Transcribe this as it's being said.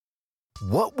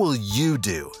What will you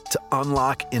do to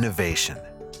unlock innovation?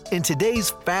 In today's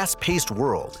fast-paced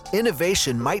world,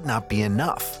 innovation might not be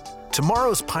enough.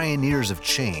 Tomorrow's pioneers of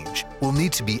change will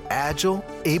need to be agile,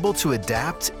 able to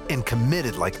adapt, and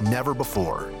committed like never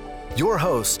before. Your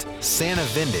host, Sana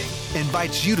Vinding,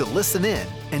 invites you to listen in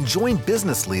and join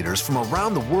business leaders from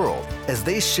around the world as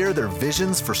they share their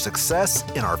visions for success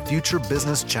in our future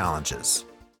business challenges.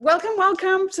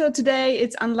 Welcome. So today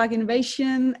it's Unlock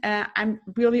Innovation. I'm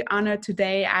really honored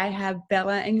today. I have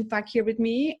Bella Engelbach here with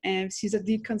me, and she's a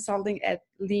lead consulting at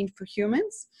Lean for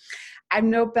Humans. I've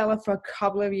known Bella for a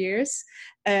couple of years,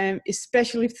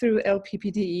 especially through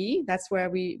LPPDE. That's where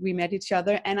we met each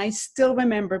other. And I still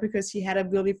remember because she had a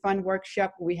really fun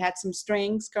workshop. We had some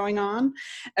strings going on,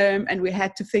 and we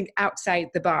had to think outside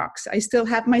the box. I still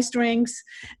have my strings.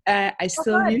 I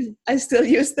still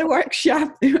use the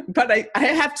workshop, but I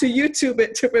have to YouTube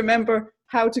it to remember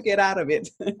how to get out of it.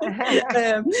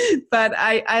 But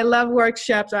I love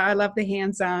workshops. I love the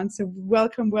hands-on. So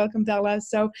welcome, Bella.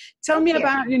 So tell me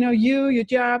about, you, your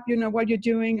job, what you're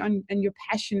doing and your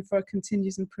passion for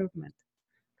continuous improvement.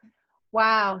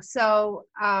 Wow. So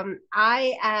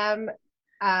I am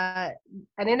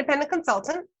an independent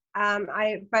consultant.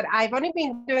 But I've only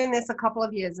been doing this a couple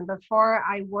of years. And before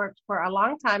I worked for a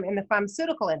long time in the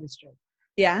pharmaceutical industry.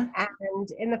 Yeah. And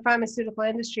in the pharmaceutical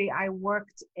industry, I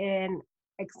worked in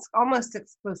almost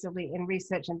exclusively in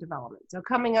research and development. So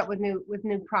coming up with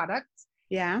new products.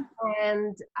 Yeah.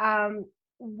 And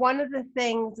one of the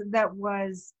things that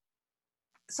was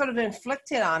sort of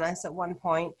inflicted on us at one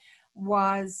point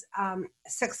was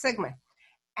Six Sigma.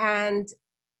 And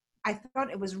I thought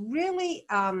it was really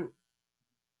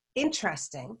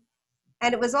interesting.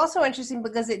 And it was also interesting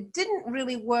because it didn't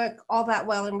really work all that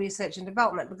well in research and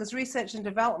development, because research and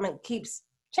development keeps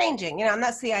changing, and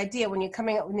that's the idea. When you're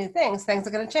coming up with new things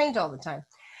are going to change all the time.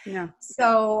 Yeah.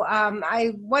 So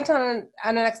I went on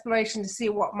an exploration to see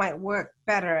what might work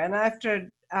better. And after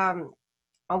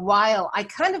a while, I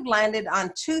kind of landed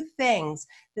on two things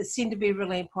that seemed to be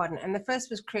really important. And the first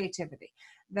was creativity.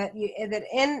 That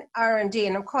in R&D,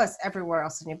 and of course everywhere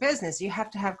else in your business, you have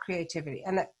to have creativity.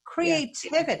 And that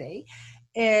creativity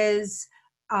is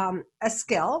a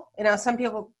skill. Some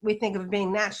people, we think of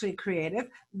being naturally creative,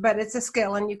 but it's a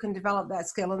skill, and you can develop that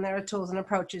skill, and there are tools and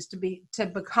approaches to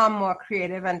become more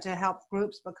creative and to help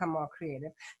groups become more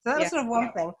creative. So that was sort of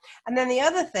one thing. And then the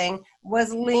other thing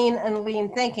was lean and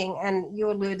lean thinking, and you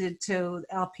alluded to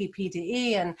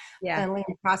LPPDE and lean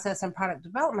process and product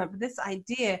development. But this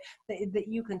idea that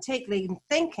you can take lean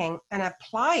thinking and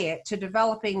apply it to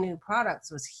developing new products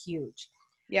was huge.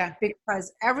 Yeah,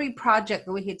 because every project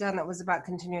that we had done that was about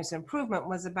continuous improvement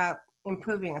was about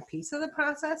improving a piece of the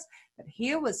process. But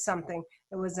here was something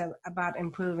that was about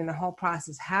improving the whole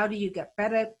process. How do you get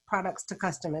better products to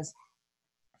customers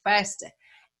faster?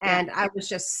 And I was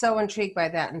just so intrigued by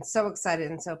that and so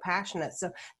excited and so passionate. So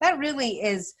that really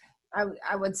is,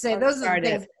 I would say, those are the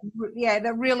things,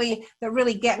 that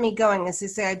really get me going, is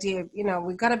this idea of,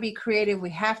 we've got to be creative. We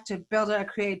have to build our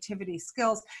creativity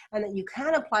skills, and that you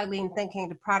can apply lean thinking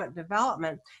to product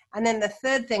development. And then the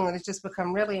third thing that has just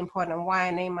become really important, and why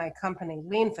I named my company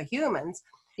Lean for Humans,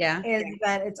 is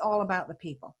that it's all about the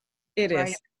people. It right?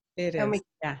 is. It and is.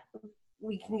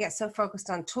 We can get so focused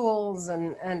on tools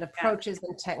and approaches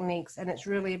and techniques, and it's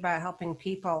really about helping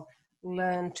people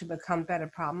learn to become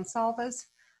better problem solvers.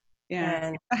 Yeah.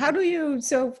 And how do you,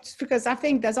 because I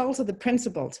think there's also the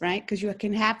principles, right? Because you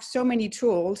can have so many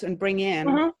tools and bring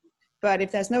in, but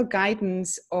if there's no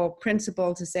guidance or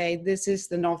principle to say, this is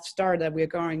the North Star that we're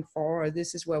going for, or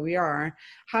this is where we are,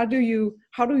 how do you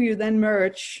then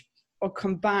merge or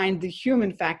combine the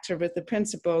human factor with the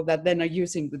principle that then are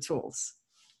using the tools?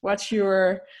 What's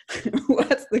the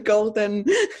golden?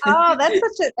 Oh,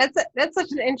 that's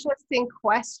such an interesting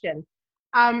question.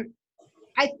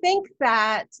 I think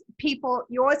that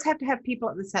you always have to have people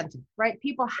at the center, right?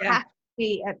 People have to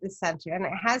be at the center, and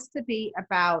it has to be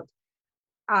about,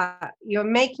 you're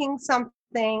making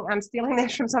something. I'm stealing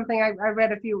this from something I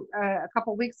read a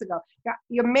couple of weeks ago.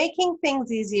 You're making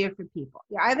things easier for people.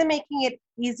 You're either making it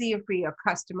easier for your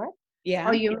customer,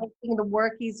 or you're making the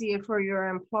work easier for your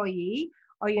employee,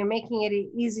 or you're making it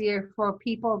easier for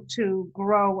people to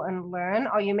grow and learn,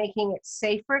 or you're making it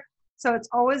safer. So it's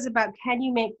always about, can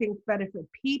you make things better for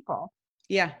people?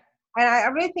 Yeah. And I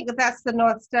really think that's the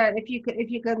North Star. And if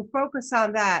you can focus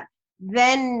on that,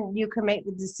 then you can make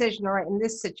the decision, all right, in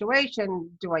this situation,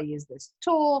 do I use this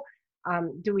tool?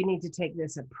 Do we need to take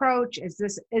this approach? Is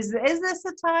this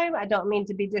a time? I don't mean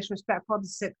to be disrespectful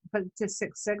to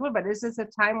Six Sigma, but is this a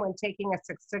time when taking a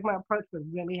Six Sigma approach would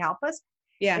really help us?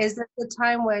 Yeah. Is this the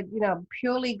time where,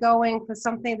 purely going for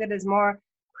something that is more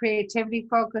creativity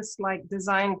focused, like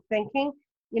design thinking,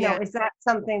 is that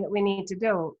something that we need to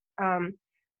do?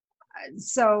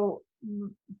 So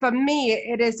for me,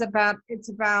 it's about,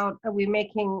 are we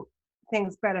making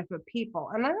things better for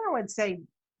people? And I would say,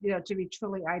 to be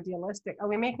truly idealistic, are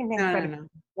we making things better for the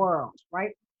world,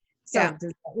 right? So,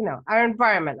 our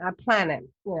environment, our planet,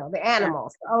 the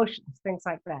animals, the oceans, things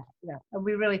like that. Are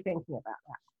we really thinking about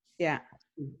that? Yeah.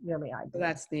 Really ideal.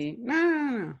 That's the,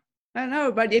 no. I don't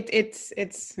know, but it's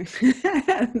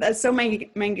there's so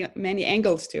many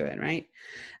angles to it, right?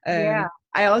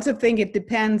 I also think it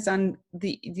depends on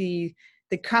the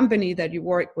company that you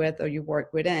work with or you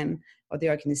work within, or the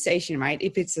organization, right?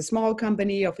 If it's a small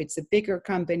company or if it's a bigger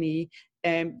company,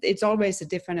 it's always a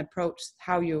different approach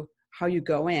how you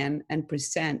go in and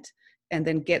present and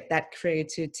then get that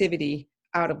creativity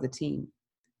out of the team.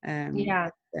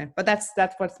 But that's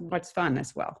what's fun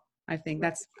as well. I think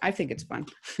it's fun.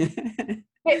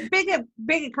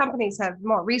 Bigger companies have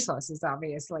more resources,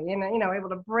 obviously, and able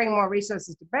to bring more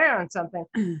resources to bear on something.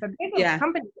 But bigger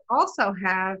companies also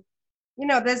have,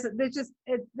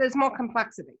 there's more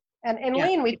complexity. And in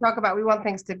Lean, we talk about we want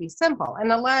things to be simple. In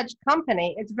a large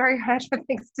company, it's very hard for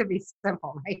things to be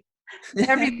simple, right?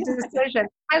 Every decision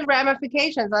has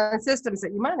ramifications on systems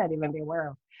that you might not even be aware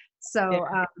of. So,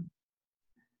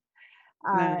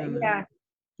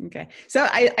 Okay. So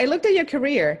I looked at your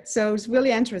career. So it's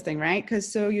really interesting, right?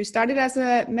 Because you started as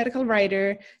a medical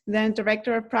writer, then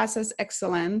director of process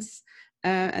excellence,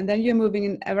 and then you're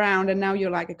moving around, and now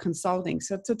you're like a consulting.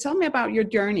 So tell me about your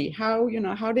journey. How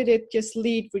did it just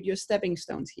lead with your stepping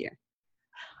stones here?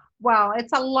 Well,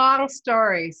 it's a long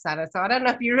story, Sara. So I don't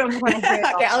know if you really want to hear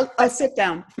it. Okay, I'll sit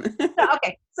down.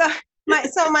 So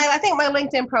I think my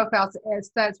LinkedIn profile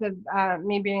starts with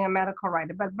me being a medical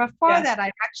writer. But before that,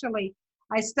 I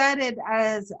started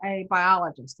as a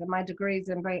biologist, and my degree's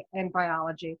in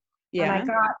biology. Yeah. And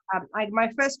I got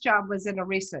my first job was in a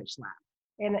research lab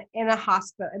in a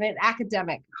hospital, in an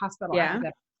academic hospital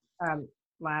academic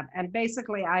lab. And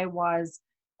basically, I was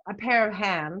a pair of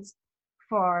hands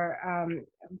for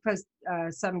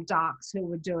some docs who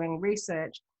were doing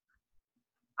research.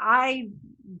 I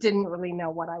didn't really know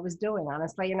what I was doing,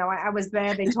 honestly. I was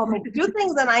there, they told me to do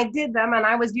things and I did them, and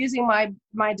I was using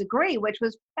my degree, which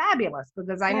was fabulous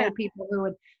because I knew people who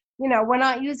would, were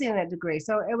not using their degree.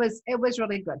 So it was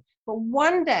really good. But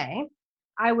one day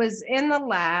I was in the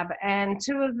lab and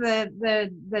two of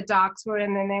the docs were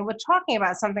in and they were talking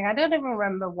about something. I don't even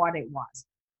remember what it was,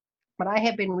 but I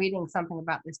had been reading something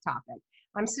about this topic.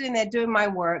 I'm sitting there doing my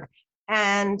work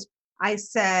and I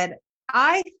said,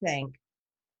 I think.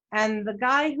 And the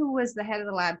guy who was the head of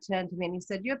the lab turned to me and he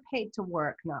said, "You're paid to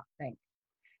work, not think."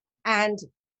 And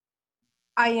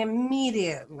I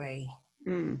immediately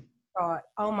thought,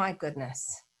 oh my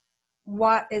goodness,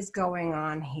 what is going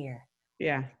on here?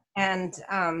 Yeah. And,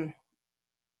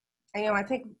 I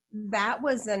think that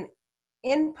was an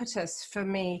impetus for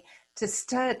me to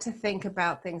start to think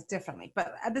about things differently.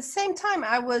 But at the same time,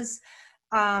 I was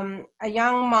a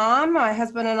young mom. My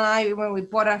husband and I, when we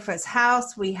bought our first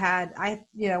house, we had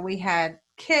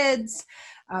kids,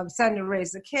 son to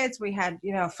raise the kids. We had,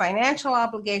 financial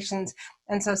obligations.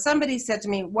 And so somebody said to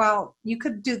me, well, you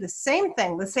could do the same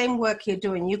thing, the same work you're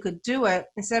doing. You could do it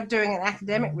instead of doing an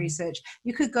academic research.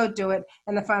 You could go do it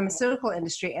in the pharmaceutical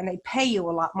industry and they pay you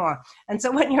a lot more. And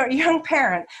so when you're a young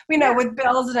parent, with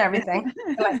bills and everything,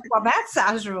 you're like, well, that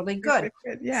sounds really good.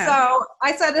 Yeah. So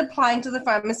I started applying to the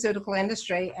pharmaceutical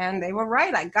industry and they were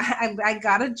right. I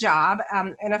got a job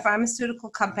in a pharmaceutical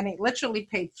company, literally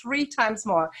paid 3 times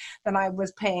more than I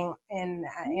was paying in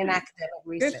academic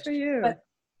research. Good for you.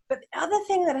 But the other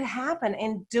thing that had happened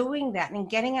in doing that and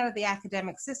getting out of the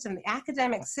academic system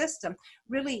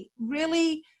really,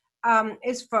 really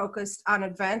is focused on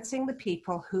advancing the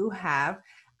people who have,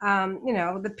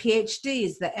 the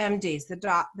PhDs, the MDs,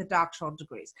 the doctoral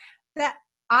degrees. That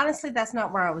honestly, that's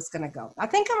not where I was going to go. I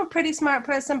think I'm a pretty smart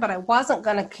person, but I wasn't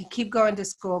going to keep going to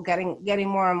school, getting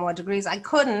more and more degrees. I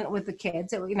couldn't with the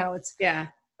kids. It's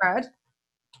hard.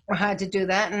 I had to do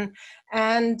that,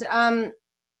 and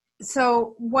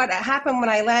so what happened when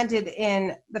I landed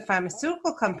in the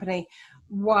pharmaceutical company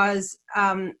was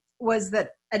that,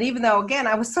 and even though, again,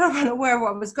 I was sort of unaware of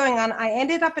what was going on, I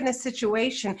ended up in a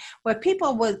situation where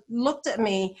people looked at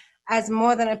me as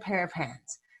more than a pair of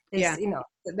hands.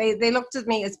 They looked at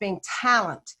me as being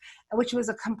talent, which was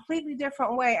a completely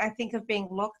different way, I think, of being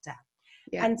looked at.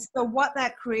 Yeah. And so what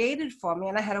that created for me,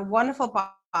 and I had a wonderful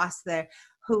boss there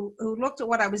who looked at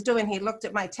what I was doing. He looked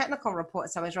at my technical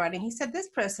reports I was writing. He said, "This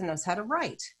person knows how to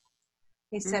write."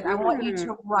 He said, "I want you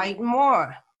to write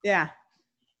more." Yeah.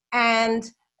 And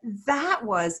that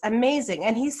was amazing.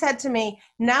 And he said to me,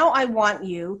 now I want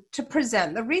you to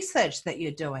present the research that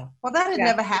you're doing. Well, that had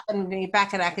never happened to me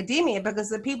back in academia, because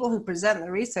the people who present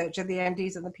the research are the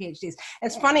MDs and the PhDs.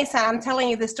 It's funny, Sam, I'm telling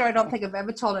you this story. I don't think I've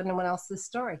ever told anyone else this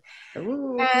story.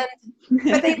 But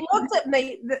they looked at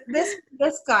me,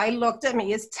 this guy looked at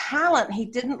me as talent. He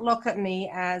didn't look at me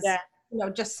as,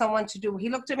 just someone to do. He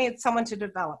looked at me as someone to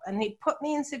develop, and he put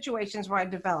me in situations where I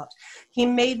developed. He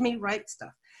made me write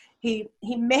stuff. He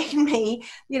made me,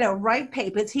 write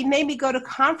papers. He made me go to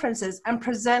conferences and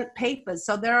present papers.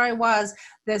 So there I was,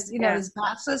 this, this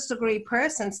bachelor's degree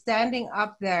person standing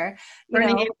up there.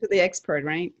 Turning into the expert,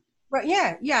 right? Right.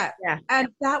 Yeah. And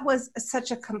that was such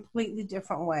a completely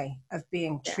different way of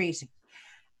being treated.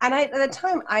 And at the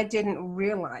time, I didn't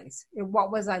realize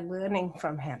what was I learning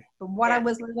from him. But what I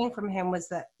was learning from him was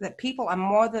that people are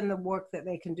more than the work that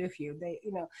they can do for you. They,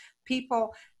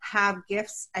 people have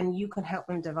gifts, and you can help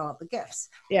them develop the gifts.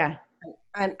 Yeah.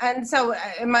 And so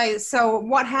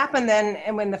what happened then,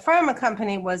 and when the pharma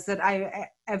company, was that I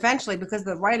eventually, because of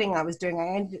the writing I was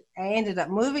doing, I ended up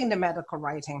moving to medical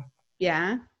writing.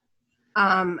 Yeah.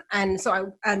 And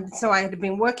so I had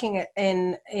been working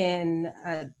in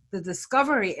the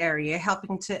discovery area,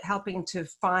 helping to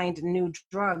find new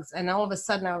drugs. And all of a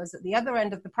sudden I was at the other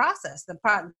end of the process, the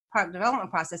product development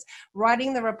process,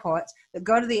 writing the reports that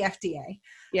go to the FDA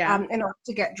in order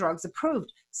to get drugs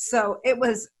approved. So it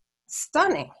was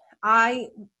stunning. I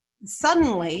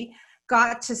suddenly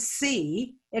got to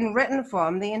see in written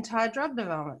form the entire drug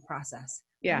development process.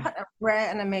 Yeah. What a rare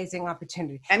and amazing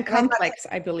opportunity. And complex,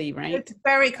 I believe, right? It's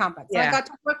very complex. Yeah. I got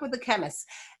to work with the chemists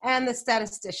and the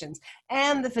statisticians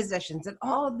and the physicians and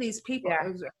all of these people. Yeah.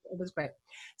 It was great.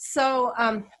 So,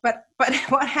 but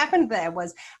what happened there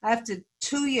was, after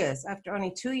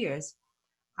only 2 years,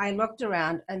 I looked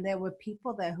around, and there were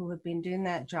people there who had been doing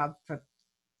that job for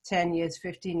 10 years,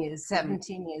 15 years,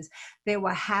 17 years. They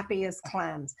were happy as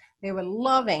clams. They were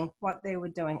loving what they were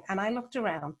doing. And I looked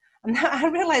around, and I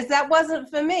realized that wasn't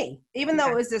for me, even though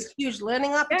it was this huge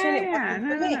learning opportunity.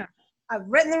 For me. I've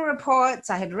written the reports.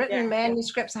 I had written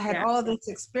manuscripts. I had all of this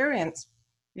experience.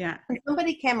 Yeah. And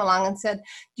somebody came along and said,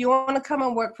 do you want to come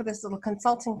and work for this little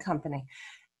consulting company?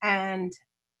 And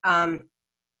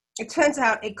it turns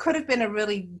out it could have been a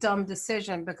really dumb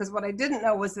decision, because what I didn't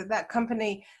know was that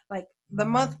company, like the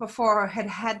month before,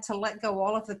 had to let go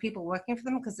all of the people working for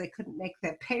them because they couldn't make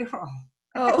their payroll.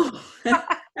 Oh.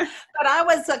 But I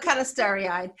was kind of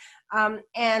starry-eyed,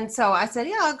 and so I said,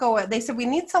 "Yeah, I'll go." They said, "We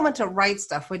need someone to write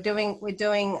stuff. We're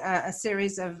doing a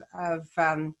series of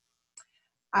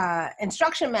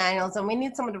instruction manuals, and we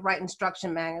need someone to write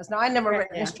instruction manuals." Now, I never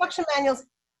written instruction manuals.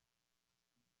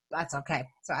 That's okay.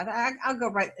 So I'll go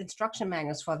write instruction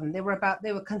manuals for them. They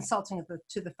were consulting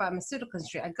to the pharmaceutical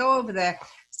industry. I go over there,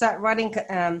 start writing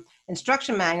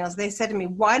instruction manuals. They said to me,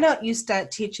 "Why don't you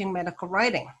start teaching medical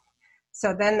writing?"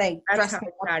 So then they dressed me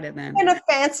up in a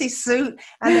fancy suit,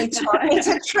 and they taught me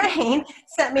to train,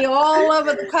 sent me all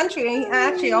over the country,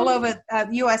 actually all over the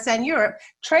US and Europe,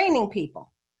 training people.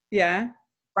 Yeah.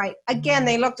 Right. Again,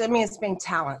 they looked at me as being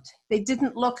talent. They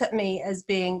didn't look at me as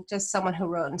being just someone who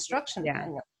wrote instruction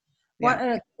manuals. What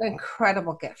an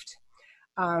incredible gift.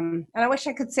 And I wish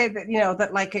I could say that,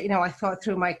 I thought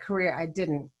through my career. I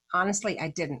didn't. Honestly, I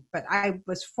didn't. But I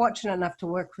was fortunate enough to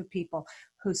work with people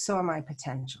who saw my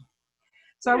potential.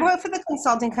 So I worked for the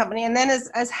consulting company, and then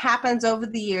as happens over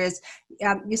the years,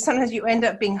 sometimes you end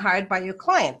up being hired by your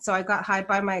client. So I got hired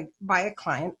by a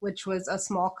client, which was a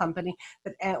small company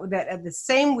that at the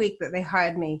same week that they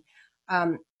hired me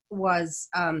was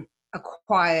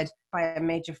acquired by a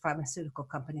major pharmaceutical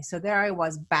company. So there I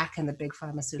was back in the big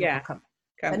pharmaceutical company.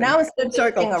 But now instead of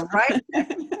being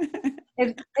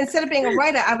a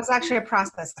writer, I was actually a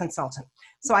process consultant.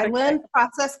 So I learned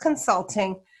process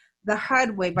consulting the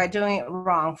hard way by doing it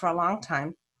wrong for a long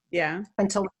time. Yeah.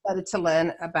 Until I started to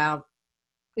learn about,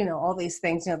 all these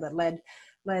things, that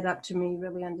led up to me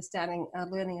really understanding,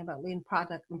 learning about lean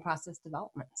product and process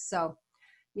development. So,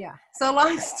 yeah. So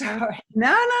long story.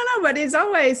 No, but it's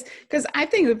always, because I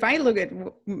think if I look at,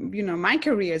 my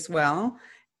career as well,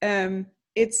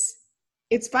 it's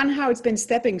fun how it's been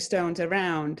stepping stones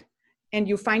around, and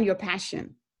you find your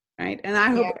passion. Right. And I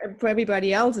hope for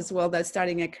everybody else as well that's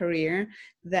starting a career,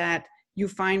 that you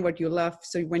find what you love.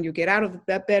 So when you get out of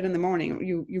that bed in the morning,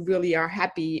 you really are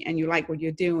happy and you like what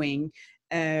you're doing.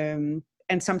 And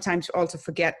sometimes you also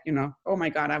forget, oh my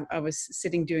God, I was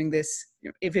sitting doing this.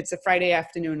 If it's a Friday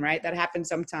afternoon, right? That happens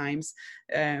sometimes.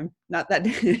 Not that,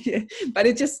 but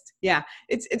it just, I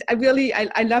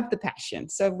love the passion.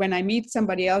 So when I meet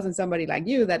somebody else and somebody like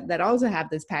you that also have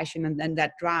this passion and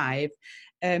that drive,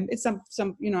 it's some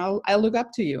I look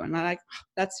up to you, and I like,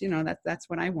 that's that's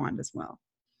what I want as well.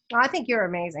 Well, I think you're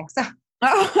amazing. So.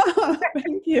 Oh,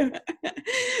 thank you.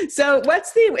 So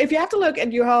if you have to look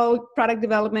at your whole product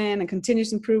development and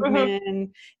continuous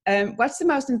improvement, what's the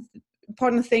most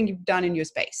important thing you've done in your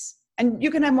space? And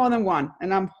you can have more than one,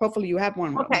 and hopefully you have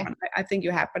one. Okay. I think you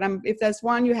have, but if there's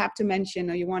one you have to mention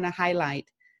or you want to highlight,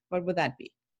 what would that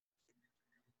be?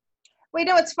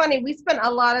 Well, it's funny. We spent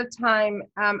a lot of time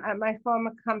at my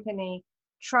former company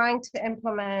trying to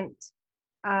implement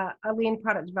a lean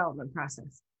product development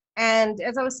process. And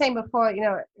as I was saying before,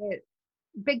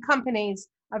 big companies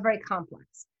are very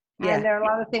complex, and there are a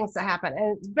lot of things that happen,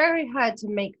 and it's very hard to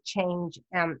make change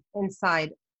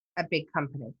inside a big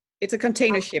company. It's a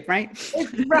container ship, right?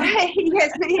 Right.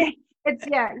 Yes. It's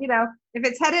if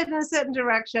it's headed in a certain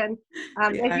direction,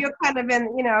 if you're kind of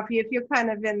in, if you're kind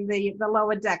of in the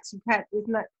lower decks, it's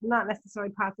not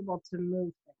necessarily possible to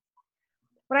move things.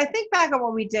 When I think back on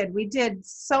what we did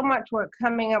so much work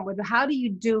coming up with how do you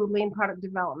do lean product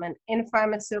development in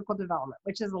pharmaceutical development,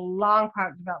 which is a long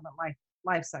product development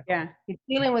life cycle. Yeah. You're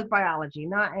dealing with biology,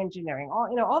 not engineering.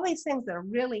 All these things that are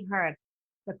really hard.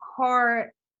 The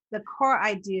core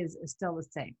ideas is still the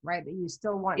same, right? That you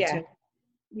still want to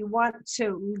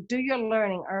do your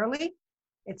learning early.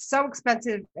 It's so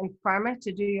expensive in pharma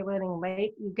to do your learning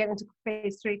late. You get into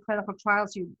phase 3 clinical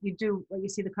trials. You do what you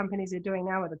see the companies are doing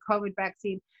now with the COVID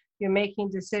vaccine. You're making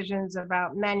decisions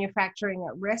about manufacturing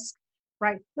at risk,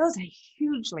 right? Those are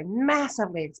hugely,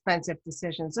 massively expensive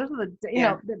decisions. Those are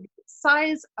the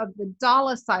size of the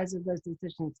dollar size of those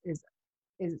decisions is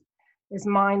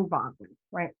mind-boggling,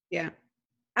 right? Yeah.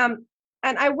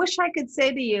 And I wish I could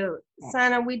say to you,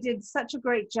 Sana, we did such a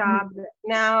great job that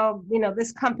now,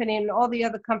 this company and all the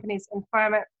other companies in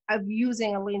pharma of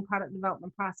using a lean product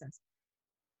development process.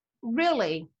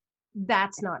 Really,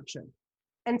 that's not true.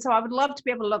 And so I would love to be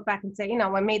able to look back and say,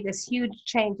 I made this huge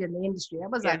change in the industry.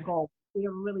 That was our goal. We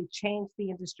really changed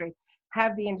the industry,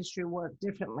 have the industry work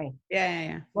differently,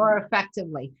 more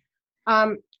effectively.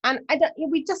 And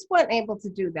we just weren't able to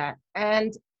do that.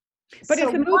 But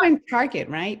it's a moving target,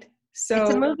 right? So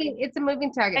it's a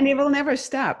moving target, and it will never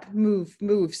stop. Move.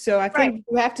 So I think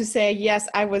you have to say, yes,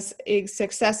 I was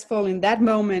successful in that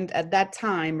moment at that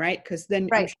time, right? Because then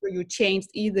I'm sure you changed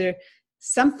either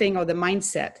something or the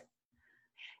mindset.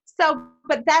 So,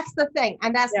 but that's the thing,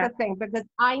 and that's the thing, because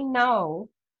I know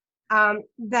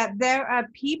that there are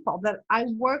people that I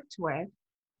worked with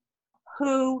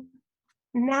who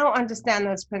now understand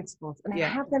those principles and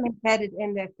have them embedded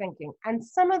in their thinking. And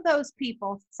some of those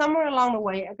people, somewhere along the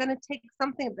way, are going to take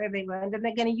something that they learned and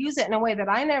they're going to use it in a way that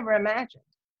I never imagined.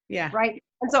 Yeah. Right.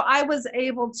 And so I was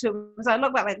able to, as I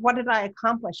look back, like, what did I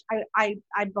accomplish? I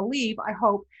believe, I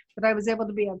hope that I was able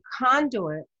to be a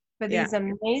conduit for these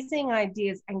amazing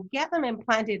ideas and get them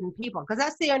implanted in people, because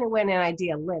that's the only way an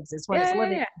idea lives, is when it's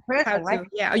living in person, right?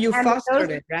 You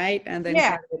fostered it, right? And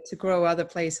then to grow other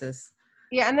places.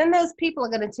 Yeah, and then those people are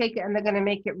going to take it and they're going to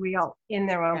make it real in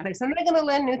their own place, and they're going to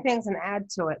learn new things and add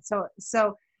to it. So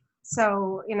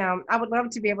I would love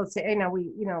to be able to say,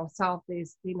 we solve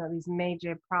these these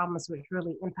major problems which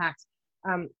really impact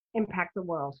the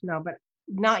world. No, but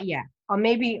not yet, or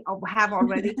maybe I'll have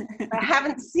already, but I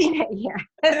haven't seen it yet.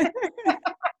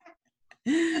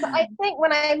 I think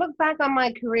when I look back on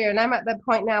my career, and I'm at the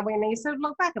point now when you said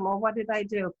look back and what did I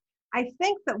do? I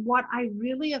think that what I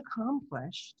really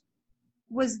accomplished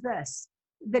was this,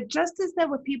 that just as there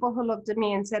were people who looked at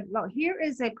me and said, look, here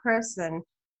is a person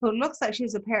who looks like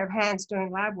she's a pair of hands doing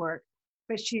lab work,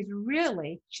 but she's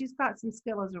got some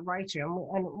skill as a writer,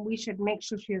 and we should make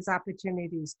sure she has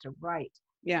opportunities to write.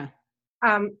 Yeah.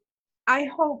 I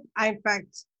hope, in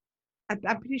fact,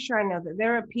 I'm pretty sure I know that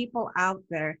there are people out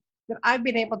there that I've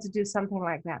been able to do something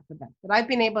like that for them, that I've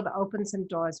been able to open some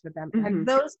doors for them. Mm-hmm. And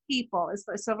those people, it's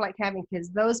sort of like having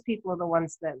kids, those people are the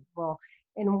ones that will,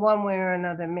 in one way or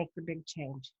another, make the big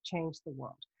change the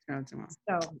world.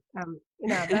 So,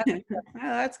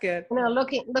 that's good.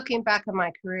 Looking back at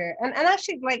my career, and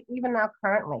actually, like even now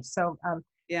currently. So,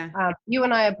 you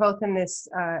and I are both in this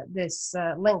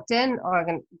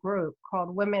LinkedIn group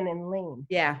called Women in Lean.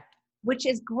 Yeah, which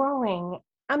is growing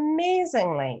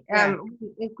amazingly. Yeah.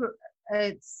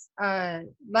 It's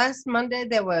last Monday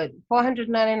there were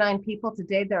 499 people.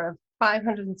 Today there are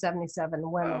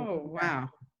 577 women. Oh wow!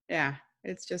 Yeah.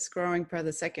 It's just growing per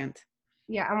the second.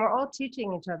 Yeah, and we're all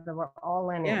teaching each other. We're all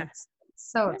in it. Yeah. It's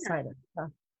so excited.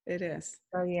 So, it is.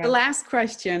 So, The last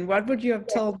question, what would you have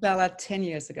told Bella 10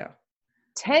 years ago?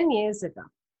 10 years ago?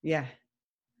 Yeah.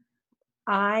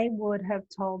 I would have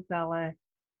told Bella,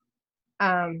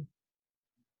 I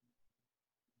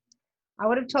I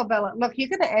would have told Bella, look, you're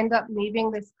going to end up leaving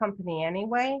this company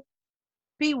anyway.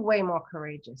 Be way more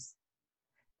courageous.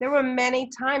 There were many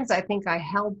times I think I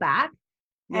held back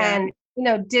and,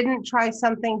 didn't try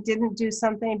something, didn't do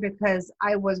something because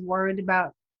I was worried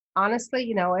about,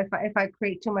 honestly, if I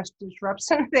create too much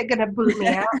disruption, they're going to boot me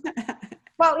out.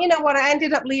 Well, you know what? I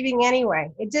ended up leaving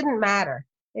anyway. It didn't matter.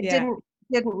 It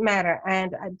didn't matter.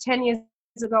 And 10 years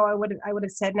ago, I would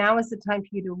have said, now is the time for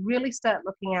you to really start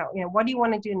looking out. What do you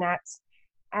want to do next?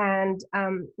 And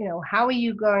how are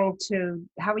you going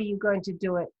to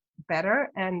do it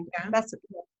better? And that's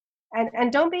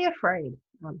and don't be afraid.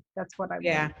 That's what I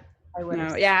would.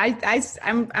 No,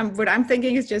 I'm what I'm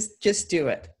thinking is just do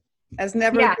it. There's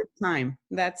never a good time.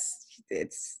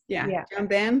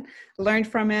 Jump in, learn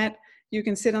from it. You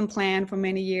can sit and plan for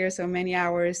many years or many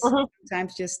hours.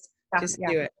 Sometimes just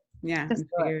do it. Yeah. Just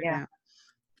do it. Yeah.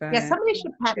 But, somebody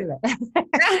should patent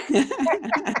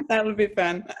it. That would be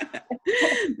fun.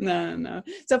 No.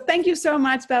 So thank you so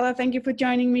much, Bella. Thank you for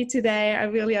joining me today.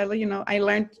 I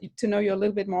learned to know you a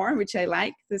little bit more, which I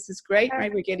like. This is great,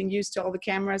 right? We're getting used to all the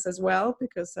cameras as well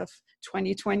because of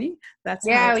 2020.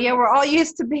 We're all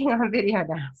used to being on video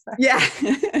now. So. Yeah.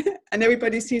 And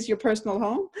everybody sees your personal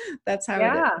home. That's how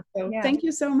it is. So thank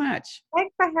you so much.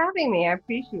 Thanks for having me. I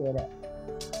appreciate it.